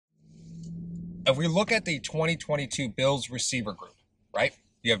if we look at the 2022 Bills receiver group, right?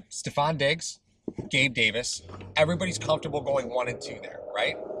 You have Stephon Diggs, Gabe Davis. Everybody's comfortable going 1 and 2 there,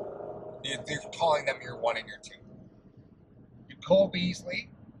 right? You're calling them your 1 and your 2. Cole Beasley,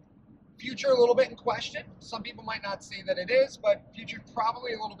 future a little bit in question. Some people might not say that it is, but future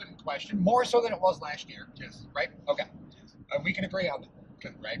probably a little bit in question, more so than it was last year. Yes. Right? Okay. We can agree on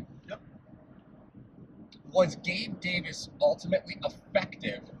that, right? Yep. Was Gabe Davis ultimately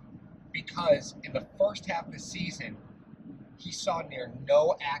effective because in the first half of the season, he saw near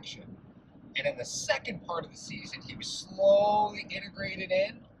no action. And in the second part of the season, he was slowly integrated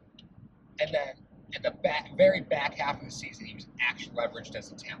in. And then at the very back half of the season, he was actually leveraged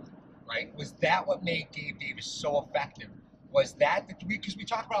as a talent, right? Was that what made Gabe Davis so effective? Was that because we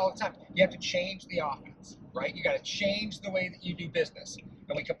talk about it all the time, you have to change the offense, right? You got to change the way that you do business.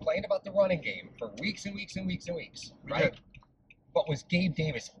 And we complained about the running game for weeks and weeks and weeks and weeks, right? But was Gabe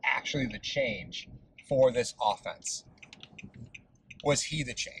Davis actually the change for this offense? Was he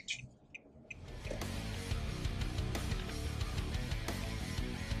the change?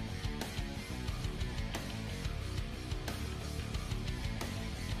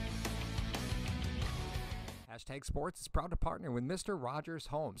 Hashtag Sports is proud to partner with Mr. Rogers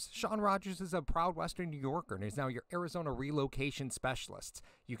Homes. Sean Rogers is a proud Western New Yorker and is now your Arizona relocation specialist.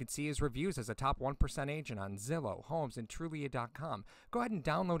 You can see his reviews as a top 1% agent on Zillow, Homes, and Trulia.com. Go ahead and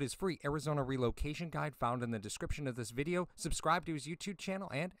download his free Arizona relocation guide found in the description of this video. Subscribe to his YouTube channel,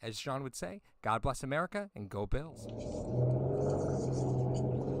 and, as Sean would say, God bless America and go Bills.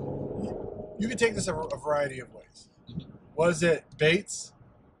 You can take this a variety of ways. Was it Bates?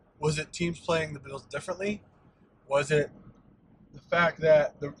 Was it teams playing the Bills differently? Was it the fact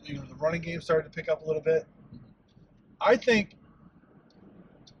that the running game started to pick up a little bit? I think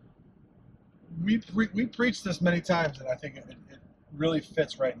we preached this many times, and I think it really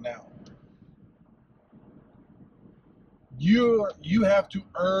fits right now. You have to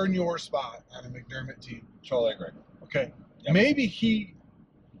earn your spot on a McDermott team. Totally agree. Okay, Yep. maybe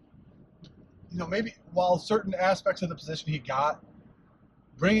maybe while certain aspects of the position he got,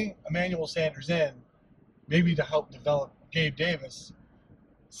 bringing Emmanuel Sanders in, maybe to help develop Gabe Davis,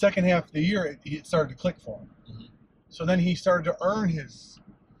 second half of the year, it started to click for him. Mm-hmm. So then he started to earn his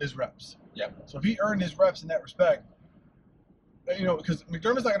reps. Yep. So if he earned his reps in that respect, because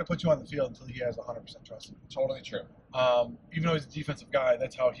McDermott's not going to put you on the field until he has 100% trust in you. Totally true. Even though he's a defensive guy,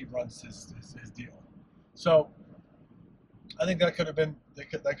 that's how he runs his deal. So I think that could have been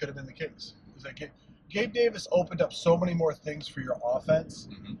the case. Is that Gabe Davis opened up so many more things for your offense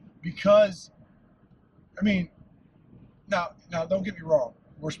because, now don't get me wrong.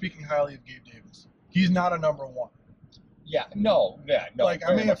 We're speaking highly of Gabe Davis. He's not a number one. No. Like,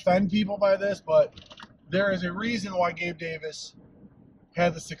 I may offend people by this, but there is a reason why Gabe Davis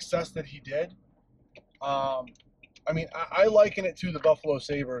had the success that he did. I liken it to the Buffalo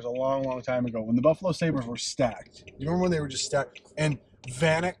Sabres a long, long time ago when the Buffalo Sabres were stacked. You remember when they were just stacked? And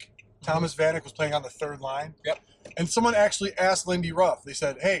Thomas Vanek was playing on the third line. Yep. And someone actually asked Lindy Ruff. They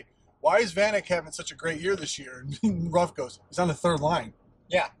said, "Hey, why is Vanek having such a great year this year?" And Ruff goes, "He's on the third line.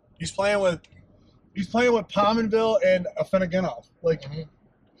 Yeah. He's playing with Pominville and Afinogenov. Like,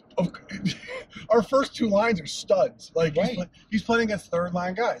 our first two lines are studs. Like, right. he's playing against third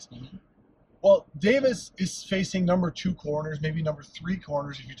line guys." Mm-hmm. Well, Davis is facing number 2 corners, maybe number 3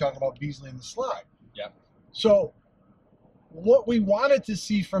 corners if you're talking about Beasley in the slide. Yeah. So what we wanted to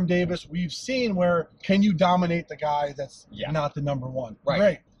see from Davis, we've seen where can you dominate the guy that's not the number one. Right.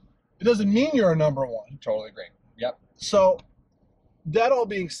 Great. It doesn't mean you're a number one. Totally agree. Yep. So that all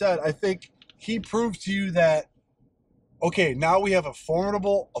being said, I think he proved to you that, okay, now we have a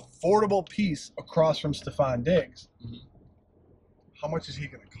formidable, affordable piece across from Stephon Diggs. Mm-hmm. How much is he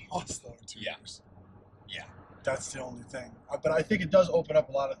going to cost, though, in 2 years? Yeah. That's the only thing. But I think it does open up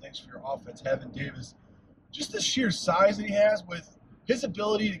a lot of things for your offense, having Davis. Just the sheer size that he has with his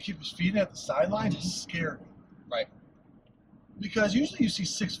ability to keep his feet at the sideline is scary. Right. Because usually you see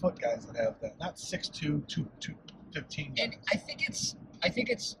 6-foot guys that have that, not 6'2", 215 guys. And I think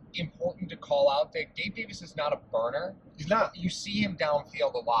it's important to call out that Gabe Davis is not a burner. He's not. You see him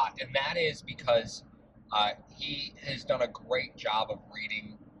downfield a lot, and that is because he has done a great job of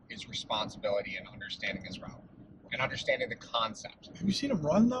reading his responsibility and understanding his route and understanding the concept. Have you seen him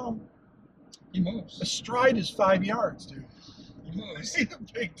run, though? He moves. A stride is 5 yards, dude. He moves. He's a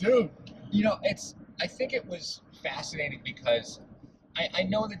big dude. I think it was fascinating because I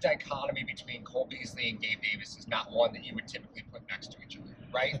know the dichotomy between Cole Beasley and Gabe Davis is not one that you would typically put next to each other,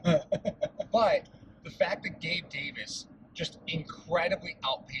 right? But the fact that Gabe Davis just incredibly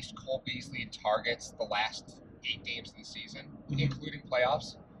outpaced Cole Beasley in targets the last 8 games of the season, including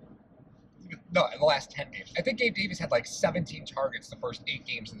playoffs. No, in the last 10 games. I think Gabe Davis had like 17 targets the first 8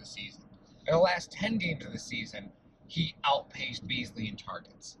 games of the season. In the last 10 games of the season, he outpaced Beasley in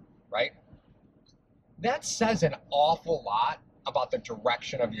targets, right? That says an awful lot about the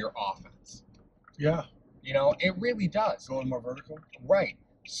direction of your offense. Yeah. You know, it really does. Going more vertical. Right.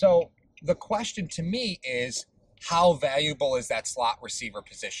 So the question to me is, how valuable is that slot receiver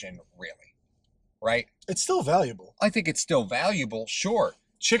position really? Right? It's still valuable. I think it's still valuable, sure.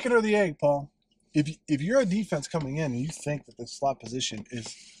 Chicken or the egg, Paul? If you're a defense coming in and you think that the slot position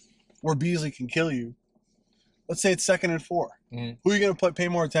is where Beasley can kill you, let's say it's 2nd and 4. Mm-hmm. Who are you going to pay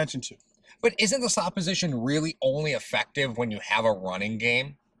more attention to? But isn't the slot position really only effective when you have a running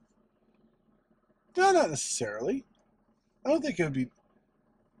game? No, not necessarily. I don't think it would be.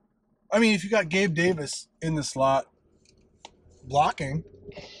 I mean, if you got Gabe Davis in the slot blocking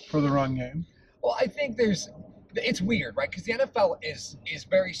for the run game. Well, I think it's weird, right? Because the NFL is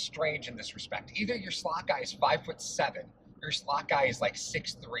very strange in this respect. Either your slot guy is 5'7", or your slot guy is like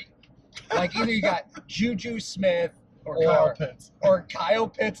 6'3". Like either you got Juju Smith or Kyle Pitts, or Kyle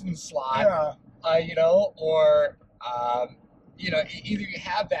Pitts in the slot, you know, or you know, either you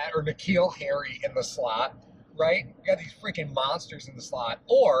have that or N'Keal Harry in the slot, right? You got these freaking monsters in the slot,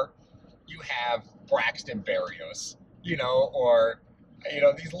 or you have Braxton Berrios, you know, or you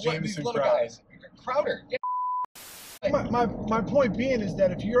know these little guys, Crowder. Yeah. My point being is that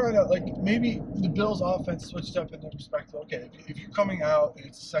if you're on maybe the Bills' offense switched up in the respect of, okay, if you're coming out and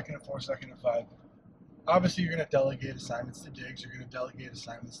it's 2nd and 4, 2nd and 5, obviously you're going to delegate assignments to Diggs, you're going to delegate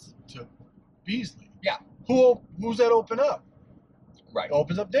assignments to Beasley. Yeah. Who's that open up? Right. It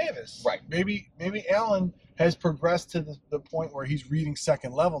opens up Davis. Right. Maybe Allen has progressed to the point where he's reading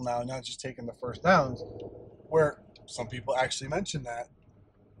second level now, not just taking the first downs, where some people actually mentioned that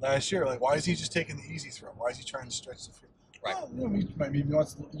last year. Like, why is he just taking the easy throw? Why is he trying to stretch the field? Right. Well, you know, maybe he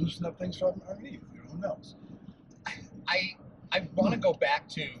wants to loosen up things from underneath. You know, who knows? I want to go back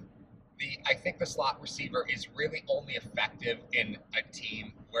to I think the slot receiver is really only effective in a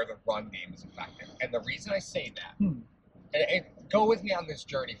team where the run game is effective. And the reason I say that, and go with me on this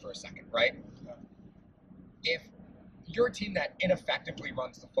journey for a second, right? Yeah. If you're a team that ineffectively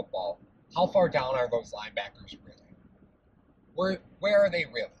runs the football, how far down are those linebackers really? Where are they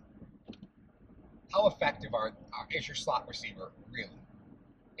really? How effective is your slot receiver really?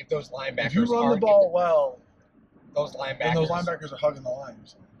 If those linebackers if you run the ball well, those linebackers are hugging the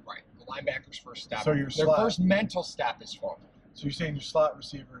lines. Right. The linebackers' first step. So their first mental step is forward. So you're saying your slot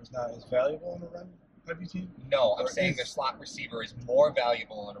receiver is not as valuable in a run-heavy team? No, I'm saying the slot receiver is more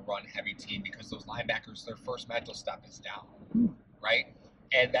valuable in a run-heavy team because those linebackers, their first mental step is down, right?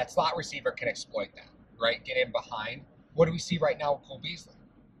 And that slot receiver can exploit that, right? Get in behind. What do we see right now with Cole Beasley?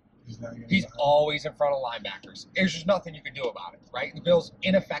 He's always in front of linebackers. There's just nothing you can do about it, right? The Bills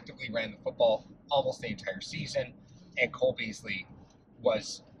ineffectively ran the football almost the entire season, and Cole Beasley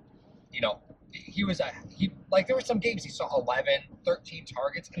was, you know, there were some games he saw 11, 13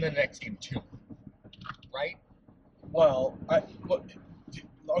 targets, and then the next game 2, right? Well,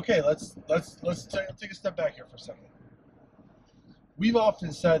 okay, let's take a step back here for a second. We've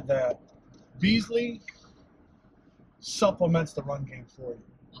often said that Beasley supplements the run game for you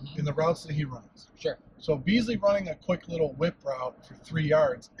in the routes that he runs. Sure. So Beasley running a quick little whip route for 3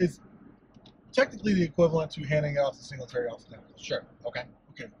 yards is technically the equivalent to handing it off to Singletary off the tackle. Sure. Okay.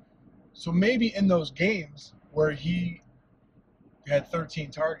 So maybe in those games where he had 13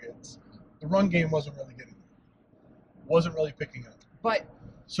 targets, the run game wasn't really getting there. Wasn't really picking up. But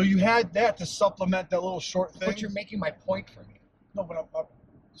so you had that to supplement that little short thing. But you're making my point for me. No, but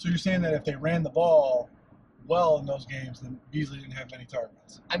so you're saying that if they ran the ball well in those games, then Beasley didn't have many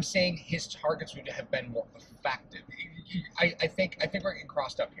targets. I'm saying his targets would have been more effective. I think we're getting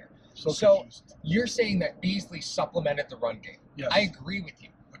crossed up here. So you're saying that Beasley supplemented the run game. Yes. I agree with you.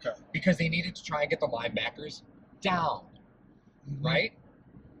 Okay. Because they needed to try and get the linebackers down, right?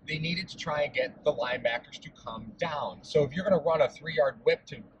 They needed to try and get the linebackers to come down. So if you're going to run a 3-yard whip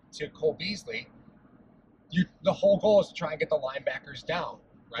to Cole Beasley, the whole goal is to try and get the linebackers down,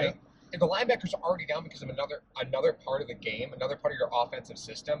 right? Yeah. If the linebackers are already down because of another part of the game, another part of your offensive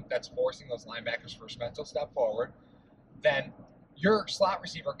system that's forcing those linebackers first mental step forward, then your slot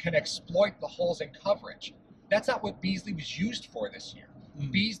receiver can exploit the holes in coverage. That's not what Beasley was used for this year.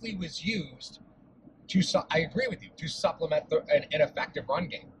 Beasley was used I agree with you, to supplement an ineffective run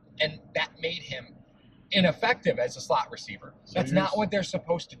game. And that made him ineffective as a slot receiver. So that's not what they're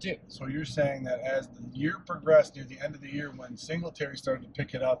supposed to do. So you're saying that as the year progressed, near the end of the year, when Singletary started to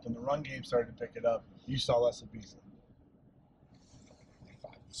pick it up and the run game started to pick it up, you saw less of Beasley.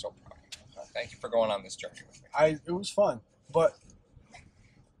 I'm so proud of you. Thank you for going on this journey with me. It was fun, but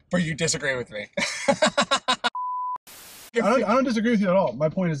But you disagree with me. I don't disagree with you at all. My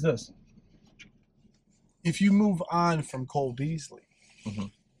point is this. If you move on from Cole Beasley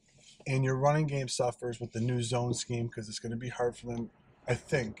and your running game suffers with the new zone scheme because it's going to be hard for them, I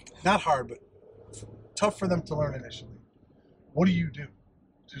think. Not hard, but tough for them to learn initially. What do you do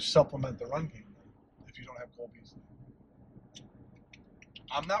to supplement the run game if you don't have Cole Beasley?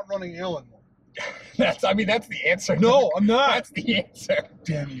 I'm not running Allen more. That's the answer. No, I'm not. That's the answer.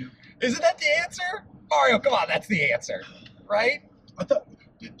 Damn you. Isn't that the answer? Mario, come on, that's the answer. Right? I thought,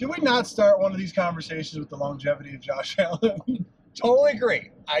 did we not start one of these conversations with the longevity of Josh Allen? Totally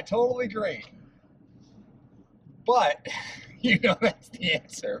agree. I totally agree. But, that's the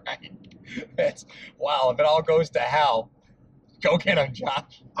answer, right? Wow, if it all goes to hell, go get him,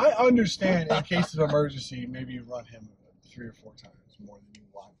 Josh. I understand in case of emergency, maybe you run him 3 or 4 times more than you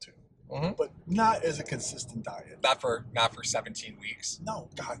want to. Mm-hmm. But not as a consistent diet. Not for 17 weeks. No,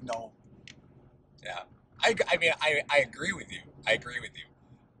 God, no. Yeah. I agree with you. I agree with you.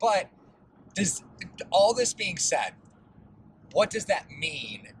 But does all this being said, what does that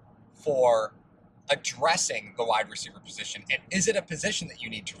mean for addressing the wide receiver position? And is it a position that you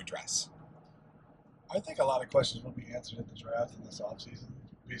need to address? I think a lot of questions will be answered at the draft in this offseason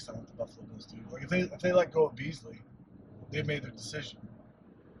based on what the Buffalo Bills do. Like, if they let go of Beasley, they've made their decision.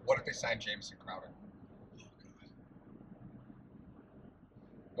 What if they sign Jamison Crowder? Oh, God.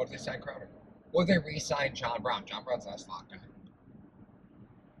 What if they sign Crowder? What if they re-sign John Brown? John Brown's not a slot guy.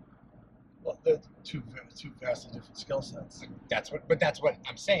 Well, they're two vastly different skill sets. That's what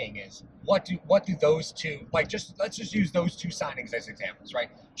I'm saying is what do those two, let's just use those two signings as examples, right?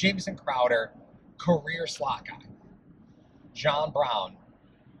 Jamison Crowder, career slot guy. John Brown,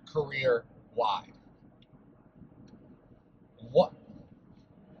 career wide. What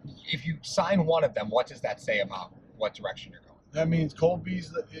if you sign one of them? What does that say about what direction you're going? That means Cole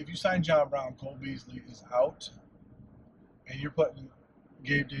Beasley. If you sign John Brown, Cole Beasley is out, and you're putting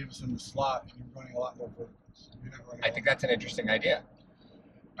Gabe Davis in the slot, and you're running a lot more verticals. You're not running. I think that's an interesting idea.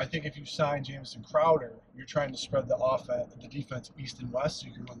 I think if you sign Jamison Crowder, you're trying to spread the defense east and west, so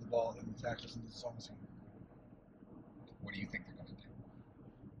you can run the ball and the tackles in the zone scheme. What do you think they're going to do?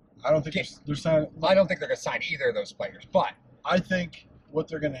 I don't think they're signing. I don't think they're going to sign either of those players, but I think what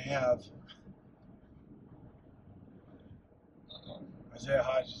they're going to have. Isaiah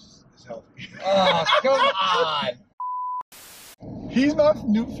Hodges is healthy. Oh, come on. He's my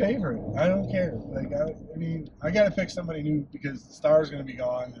new favorite. I don't care. I got to pick somebody new because Starr's going to be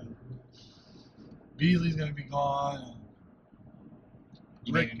gone and Beasley's going to be gone. And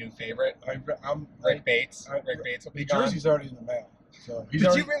You need a new favorite? I'm Rick Bates. Rick Bates will be gone. The jersey's already in the mail. So Did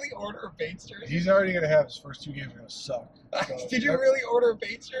you really order a Bates jersey? He's already going to have his first 2 games are going to suck. So Did you really order a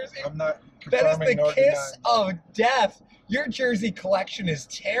Bates jersey? I'm not That is confirming the nor kiss denying. of death. Your jersey collection is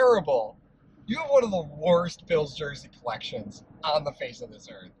terrible. You have one of the worst Bills jersey collections on the face of this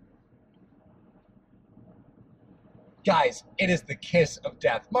earth. Guys, it is the kiss of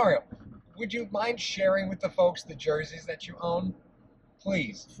death. Mario, would you mind sharing with the folks the jerseys that you own?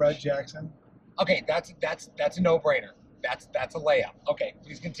 Please. Fred Jackson, Okay, that's a no-brainer. That's a layup. Okay,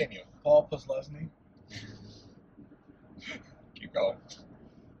 please continue. Paul Posluszny, Keep going.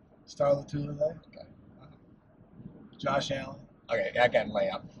 Star Latulele, Okay. Josh Allen, Okay, again,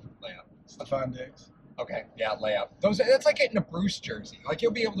 layup. Stephon Diggs, Okay, yeah, layup. That's like getting a Bruce jersey. Like,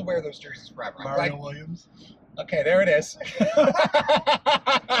 you'll be able to wear those jerseys forever. I'm Mario glad- Williams. Okay, there it is.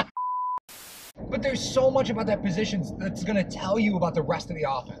 But there's so much about that position that's going to tell you about the rest of the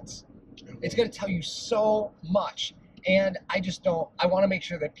offense. It's going to tell you so much. And I want to make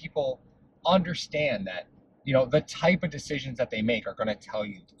sure that people understand that, the type of decisions that they make are going to tell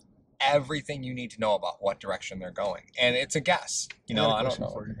you everything you need to know about what direction they're going. And it's a guess. I don't know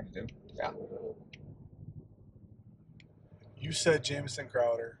what they're going to do. Yeah. You said Jamison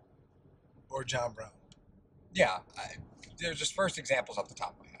Crowder or John Brown. Yeah. They're just first examples off the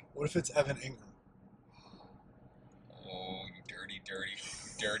top of my head. What if it's Evan Ingram? Oh, you dirty, dirty,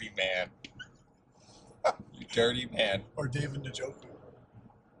 dirty man. You dirty man. Or David Njoku?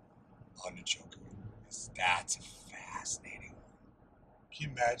 Oh, Njoku. That's fascinating. Can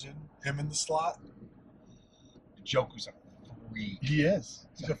you imagine him in the slot? Njoku's a freak. He is.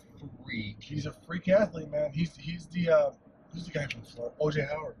 He's a freak. He's a freak athlete, man. He's the who's the guy from Florida? OJ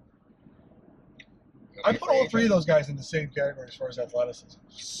Howard. I put all 3 of those guys in the same category as far as athleticism.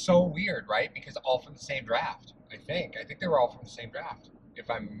 So weird, right? Because all from the same draft. I think they were all from the same draft. If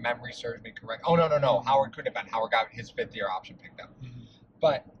my memory serves me correct. Oh, no. Howard couldn't have been. Howard got his 5th-year option picked up. Mm-hmm.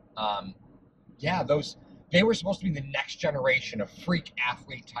 But, yeah, they were supposed to be the next generation of freak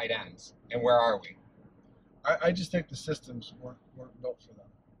athlete tight ends. And where are we? I just think the systems weren't built for them.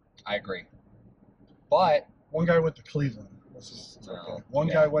 I agree. But One guy went to Cleveland. It's No, okay. One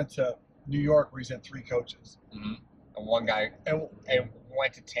yeah. guy went to New York, where he's had 3 coaches, and one guy and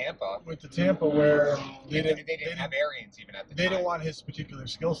went to Tampa. went to Tampa, where They didn't have Arians even at the they time. didn't want his particular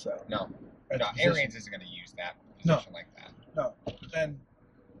skill set. No, at no, the position. Arians isn't going to use that position like that. No, but then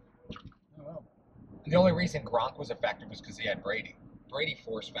I don't know. The only reason Gronk was effective was because he had Brady. Brady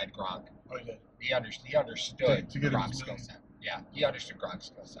force-fed Gronk. Oh, he did. He understood To get him Gronk's his skill million. set. Yeah, he understood Gronk's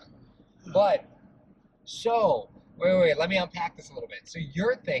skill set. But, so, wait, let me unpack this a little bit. So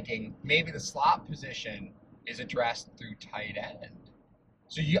you're thinking maybe the slot position is addressed through tight end.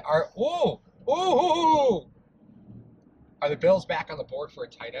 So you are, are the Bills back on the board for a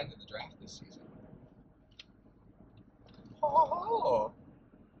tight end in the draft this season? Oh.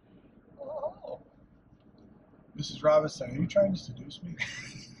 Mrs. Robinson, are you trying to seduce me?